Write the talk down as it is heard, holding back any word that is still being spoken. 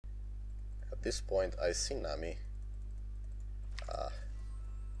At this point, I see Nami.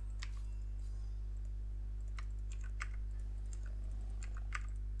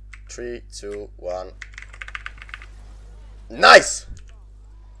 3, 2, 1. Nice!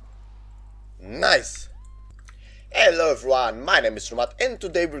 Nice! Hello everyone, my name is Drewmatth and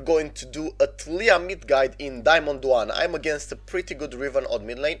today we're going to do a Taliyah mid guide in Diamond 1. I'm against a pretty good Riven on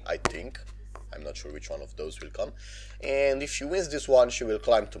mid lane, I think. I'm not sure which one of those will come. And if she wins this one, she will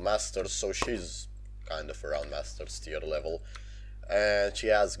climb to Masters, so she's kind of around Masters tier level. And she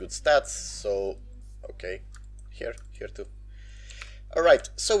has good stats, so... okay. Here too. Alright,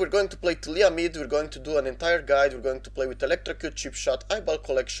 so we're going to play Taliyah mid, we're going to do an entire guide, we're going to play with Electrocute, Chip Shot, Eyeball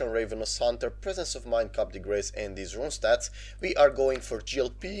Collection, Ravenous Hunter, Presence of Mind, Cap de Grace and these rune stats. We are going for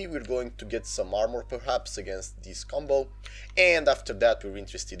GLP, we're going to get some armor perhaps against this combo, and after that we're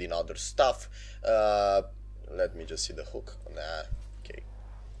interested in other stuff. Let me just see the hook. Nah, okay.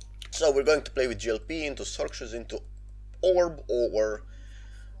 So we're going to play with GLP into Sorceress, into Orb, or...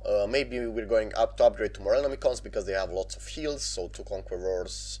 maybe we're going up to upgrade to more enemy cons because they have lots of heals, so 2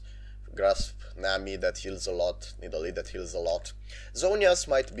 Conquerors, Grasp, Nami that heals a lot, Nidalee that heals a lot. Zhonya's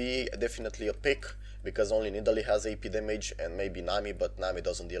might be definitely a pick because only Nidalee has AP damage and maybe Nami, but Nami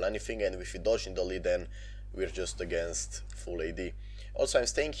doesn't deal anything, and if we dodge Nidalee then we're just against full AD. Also I'm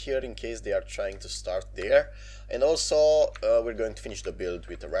staying here in case they are trying to start there, and also we're going to finish the build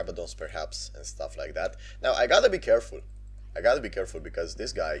with the Rabadons perhaps and stuff like that. Now I gotta be careful. Because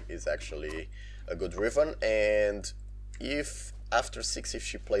this guy is actually a good Riven, and if after 6 if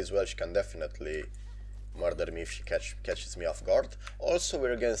she plays well she can definitely murder me if she catches me off guard. Also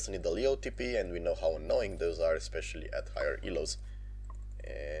we're against Nidalee OTP and we know how annoying those are, especially at higher elos.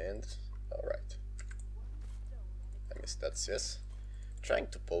 And alright, I missed that CS. Trying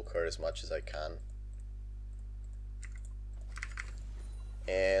to poke her as much as I can.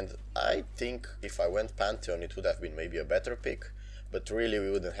 And I think if I went Pantheon it would have been maybe a better pick, but really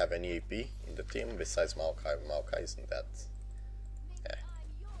we wouldn't have any AP in the team besides Maokai. Maokai isn't that...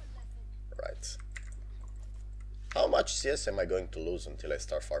 Right. How much CS am I going to lose until I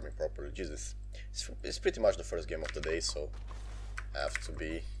start farming properly? Jesus. It's pretty much the first game of the day, so I have to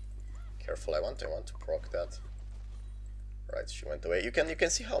be careful. I want to proc that. Right, she went away. You can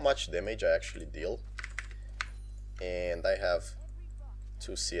see how much damage I actually deal. And I have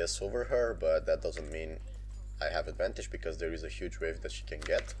 2 CS over her, but that doesn't mean I have advantage because there is a huge wave that she can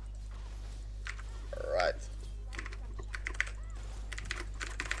get. Alright.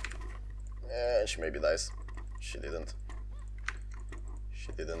 And she maybe dies. She didn't.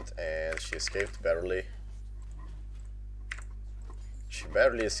 She didn't, and she escaped barely. She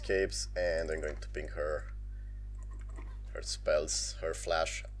barely escapes, and I'm going to ping her spells, her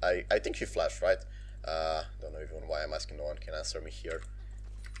flash. I think she flashed, right? Don't know even why I'm asking, no one can answer me here.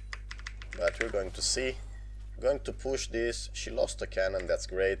 But we're going to see. We're going to push this. She lost a cannon, that's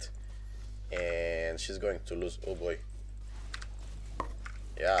great. And she's going to lose. Oh boy.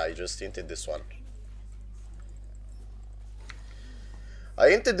 Yeah, I just hinted this one. I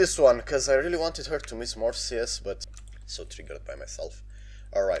hinted this one because I really wanted her to miss more CS, but so triggered by myself.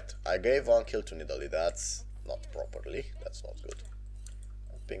 Alright, I gave 1 kill to Nidalee. That's not properly. That's not good.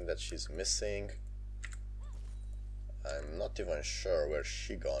 I think that she's missing. I'm not even sure where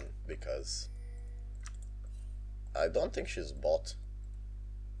she gone, because I don't think she's bot.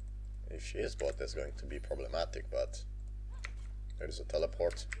 If she is bot, that's going to be problematic, but there's a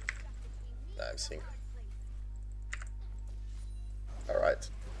teleport. Nah, I'm seeing her. Alright.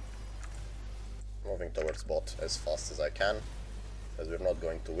 Moving towards bot as fast as I can, because we're not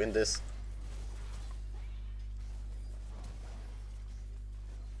going to win this.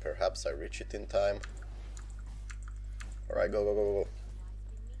 Perhaps I reach it in time. Alright, go.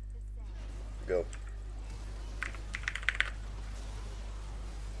 Go.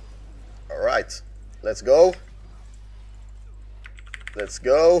 Alright, let's go. Let's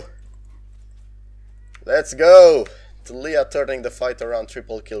go. Let's go. Taliyah turning the fight around,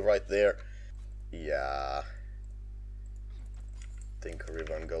 triple kill right there. Yeah. I think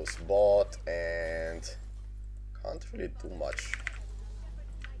Riven goes bot and can't really do much.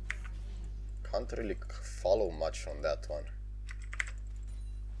 Can't really follow much on that one.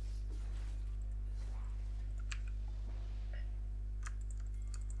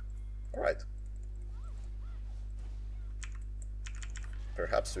 Alright.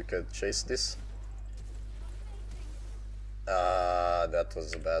 Perhaps we could chase this. That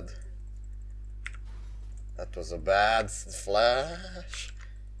was a bad. That was a bad flash.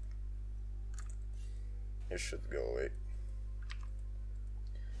 You should go away.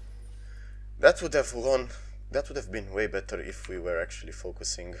 That would have won. That would have been way better if we were actually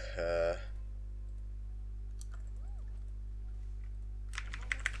focusing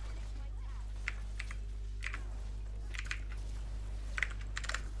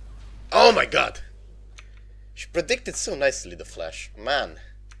Oh my god! She predicted so nicely the flash. Man.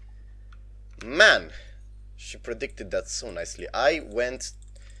 Man! She predicted that so nicely. I went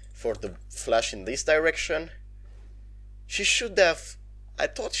for the flash in this direction. She should have... I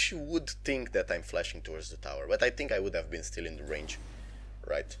thought she would think that I'm flashing towards the tower, but I think I would have been still in the range.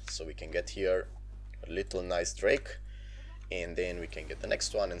 Right, so we can get here a little nice Drake, and then we can get the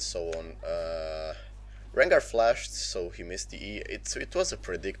next one and so on. Rengar flashed, so he missed the E. It was a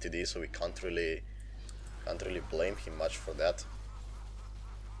predicted E, so we can't really blame him much for that.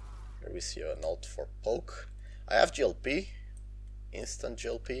 Here we see an ult for poke. I have GLP, instant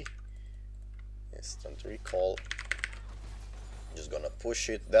GLP, instant recall. Just gonna push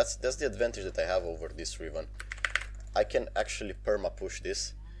it. That's the advantage that I have over this Riven. I can actually perma push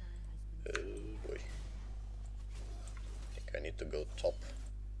this. Boy. I think I need to go top.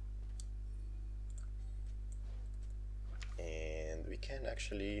 And we can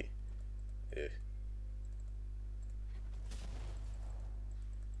actually...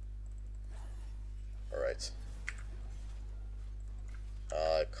 Alright.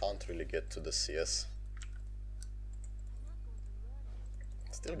 I can't really get to the CS.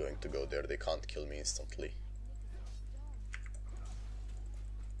 Still going to go there, they can't kill me instantly.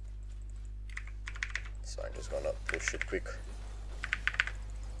 So I'm just gonna push it quick.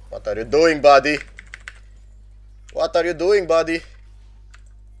 What are you doing, buddy? What are you doing, buddy?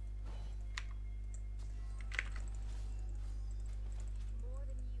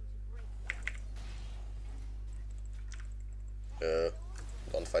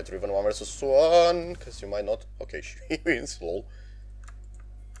 Don't fight Riven 1 versus 1, because you might not. Okay, she wins, lol.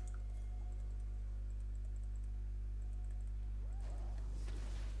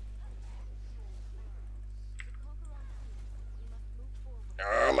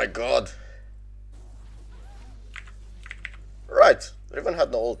 Oh my god. Right, Riven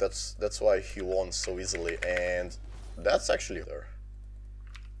had no ult, that's why he won so easily, and that's actually there.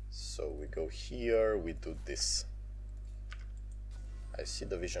 So we go here, we do this. I see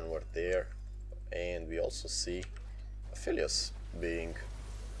the vision ward there, and we also see Aphelios being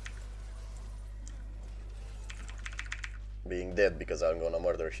dead because I'm gonna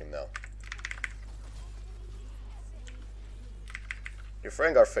murder him now. If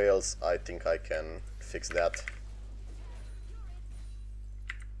Rengar fails, I think I can fix that.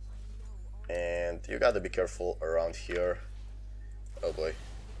 And you gotta be careful around here. Oh boy.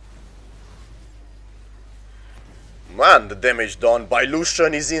 Man, the damage done by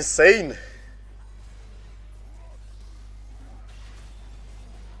Lucian is insane!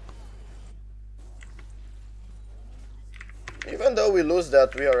 Even though we lose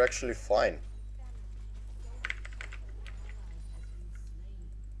that, we are actually fine.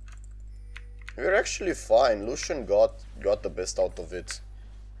 We're actually fine. Lucian got the best out of it.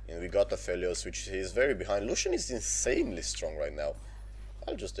 And we got Aphelios, which is very behind. Lucian is insanely strong right now.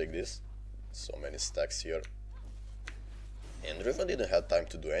 I'll just take this. So many stacks here. And Riven didn't have time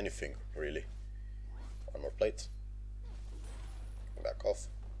to do anything, really. One more plate. Back off.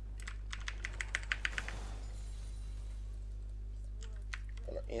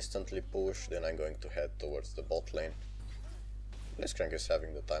 Gonna instantly push, then I'm going to head towards the bot lane. Blitzcrank is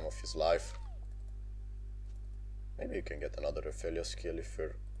having the time of his life. Maybe you can get another Aphelios kill if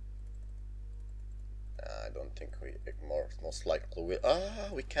you're... I don't think we most likely will.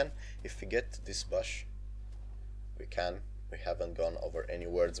 We can if we get this bush. We can. We haven't gone over any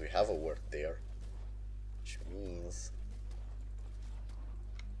words. We have a word there, which means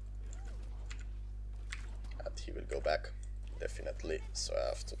that he will go back definitely. So I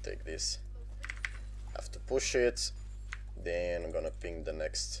have to take this. Have to push it. Then I'm gonna ping the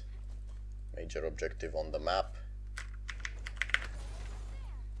next major objective on the map.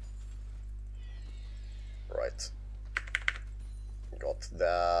 Right. Got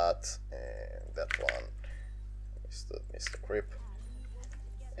that, and that one. Missed the creep.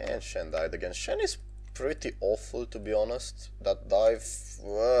 And Shen died again. Shen is pretty awful, to be honest. That dive...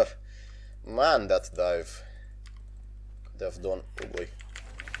 man, that dive. Could have done... Oh boy.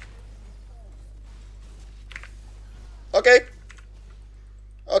 Okay.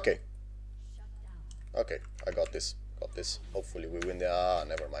 Okay. Okay, I got this. Got this. Hopefully we win the...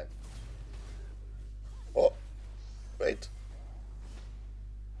 never mind. Oh. Wait.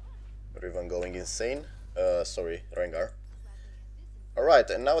 Riven going insane. Sorry, Rengar. Alright,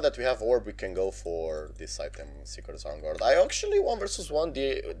 and now that we have orb, we can go for this item, Seeker's Vanguard. I actually 1 versus 1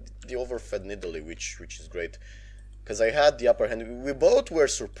 the overfed Nidalee, which is great. Because I had the upper hand. We both were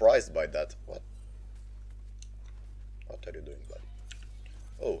surprised by that. What? What are you doing, buddy?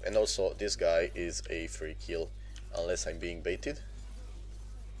 Oh, and also, this guy is a free kill, unless I'm being baited.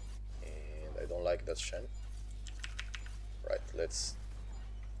 I don't like that Shen. Right, let's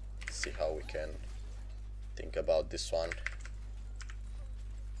see how we can think about this one.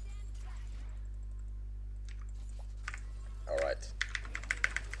 Alright.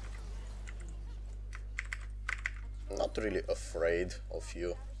 Not really afraid of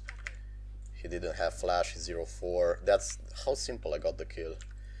you. He didn't have flash, 0-4. That's how simple I got the kill.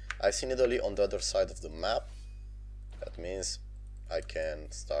 I see Nidalee on the other side of the map. That means I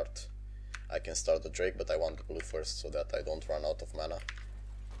can start the Drake, but I want the blue first so that I don't run out of mana.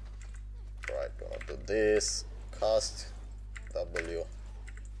 Right, gonna do this, cast W,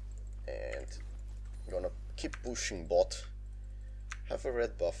 and gonna keep pushing bot. Have a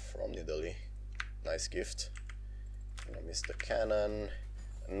red buff from Nidalee. Nice gift. Gonna miss the cannon.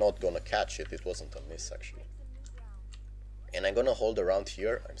 Not gonna catch it, it wasn't a miss actually. And I'm gonna hold around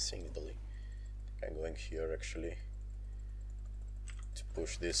here. I'm seeing Nidalee. I'm going here actually to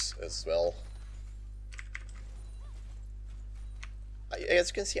push this as well. As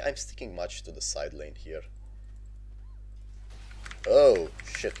you can see, I'm sticking much to the side lane here. Oh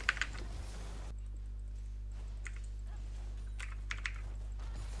shit.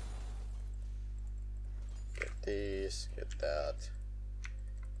 Get this, get that.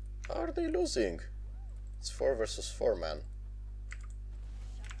 How are they losing? It's 4 versus 4, man.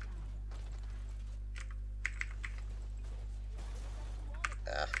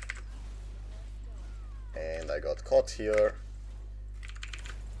 Ah. And I got caught here.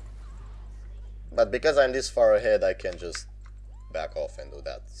 But because I'm this far ahead, I can just back off and do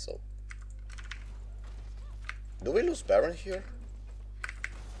that, so. Do we lose Baron here?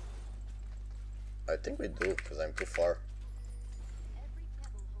 I think we do, because I'm too far.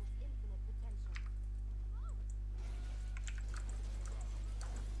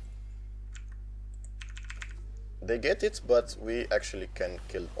 They get it, but we actually can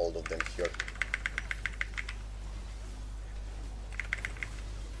kill all of them here.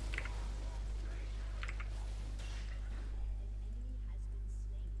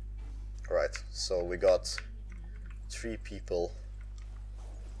 Right, so we got 3 people.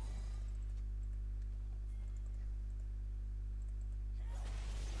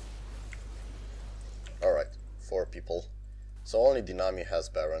 Alright, 4 people. So only Dynami has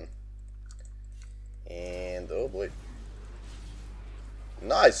Baron. And oh boy.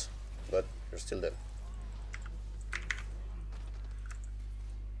 Nice! But you're still dead.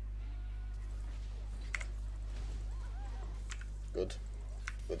 Good.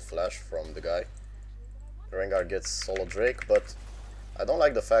 Good flash from the guy. Rengar gets solo Drake, but I don't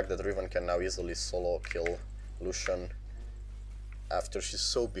like the fact that Riven can now easily solo kill Lucian after she's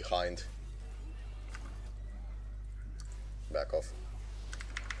so behind. Back off.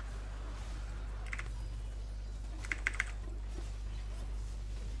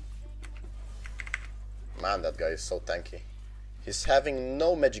 Man, that guy is so tanky. He's having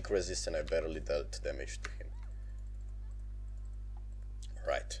no magic resist and I barely dealt damage to him.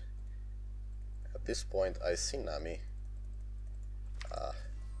 Right. At this point I see Nami.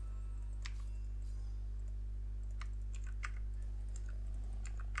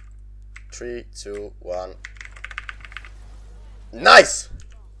 3, 2, 1. Nice!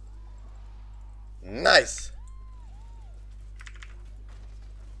 Nice!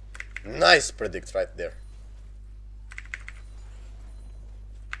 Nice predict right there.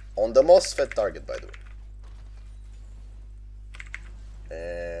 On the most fed target, by the way.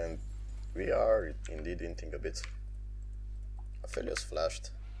 And we are indeed inting a bit. Aphelios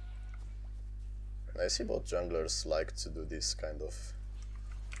flashed. And I see both junglers like to do this kind of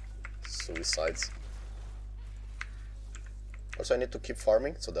suicides. Also I need to keep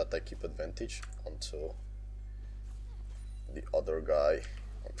farming so that I keep advantage onto the other guy,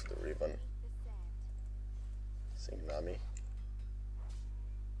 onto the Riven. Seeing Nami.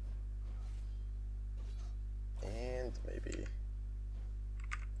 And maybe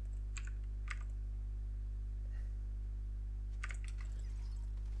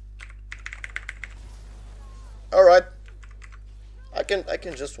alright. I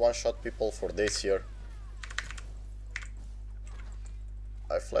can just one-shot people for days here.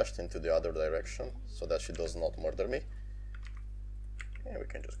 I flashed into the other direction so that she does not murder me. And we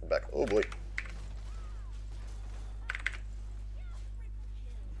can just go back. Oh boy.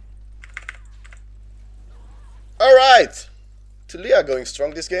 Alright! Taliyah going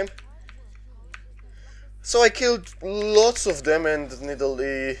strong this game. So I killed lots of them and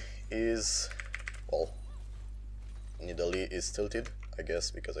Nidalee is... well... Nidalee is tilted, I guess,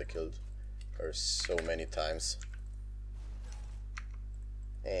 because I killed her so many times.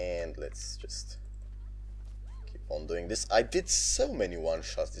 And let's just keep on doing this. I did so many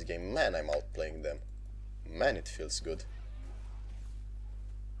one-shots this game. Man, I'm outplaying them. Man, it feels good.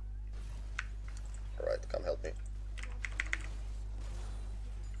 Alright, come help me.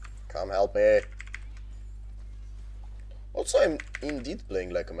 Come help me. Also, I'm indeed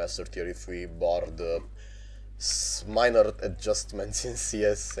playing like a master tier if we bar the minor adjustments in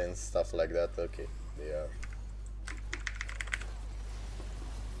CS and stuff like that. Okay, they are.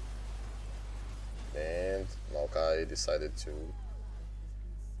 And Maokai decided to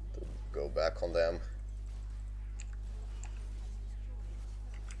go back on them.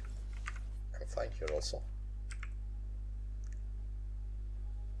 I'm fine here also.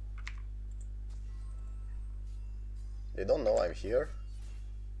 They don't know I'm here.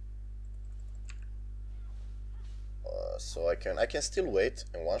 So I can still wait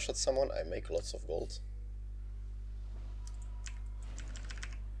and one-shot someone. I make lots of gold.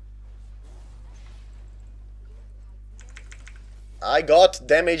 I got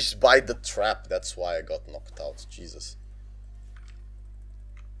damaged by the trap. That's why I got knocked out. Jesus.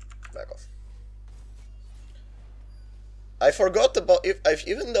 Back off. I forgot about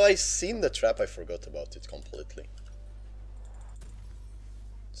even though I seen the trap, I forgot about it completely.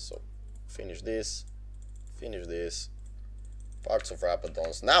 So finish this. Finish this. Parts of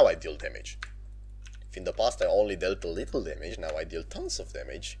Rapidons. Now I deal damage. If in the past I only dealt a little damage, now I deal tons of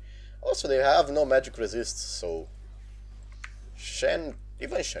damage. Also, they have no magic resist, so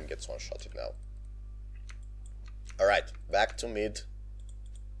even Shen gets one-shotted now. Alright, back to mid.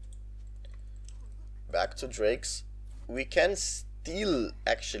 Back to Drakes. We can still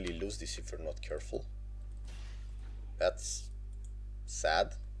actually lose this if we're not careful. That's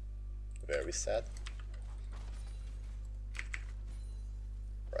sad. Very sad.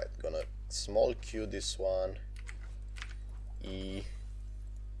 Right, gonna small Q this one. E.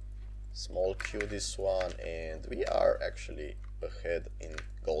 Small Q this one, and we are actually ahead in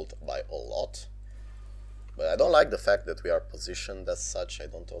gold by a lot. But I don't like the fact that we are positioned as such. I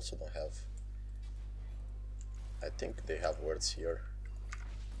don't have. I think they have words here.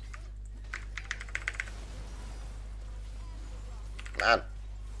 Man.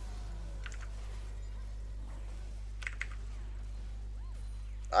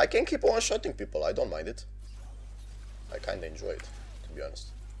 I can keep on shooting people, I don't mind it. I kinda enjoy it, to be honest.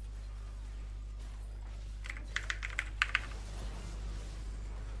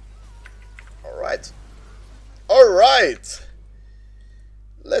 Alright. Alright!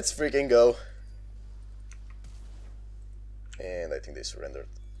 Let's freaking go. And I think they surrendered.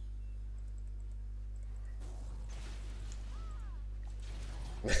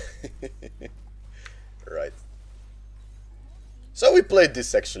 Right. So we played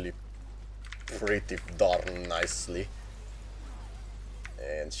this actually pretty darn nicely.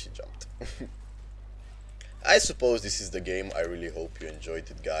 And she jumped. I suppose this is the game. I really hope you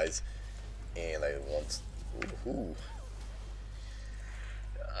enjoyed it, guys. And I want... Ooh.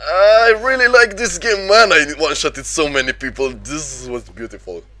 I really like this game, man. I one-shotted so many people. This was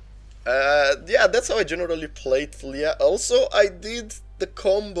beautiful. Yeah, that's how I generally play Taliyah. Also, I did the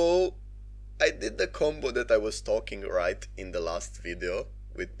combo that I was talking right in the last video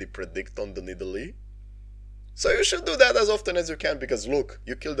with the predict on the Nidalee. So you should do that as often as you can, because look,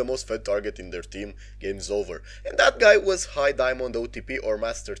 you kill the most fed target in their team, game's over. And that guy was high diamond OTP or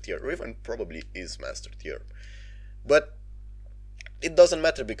master tier. Riven probably is master tier. But it doesn't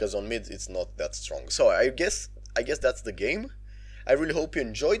matter because on mid it's not that strong. So I guess that's the game. I really hope you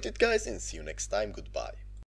enjoyed it, guys, and see you next time. Goodbye.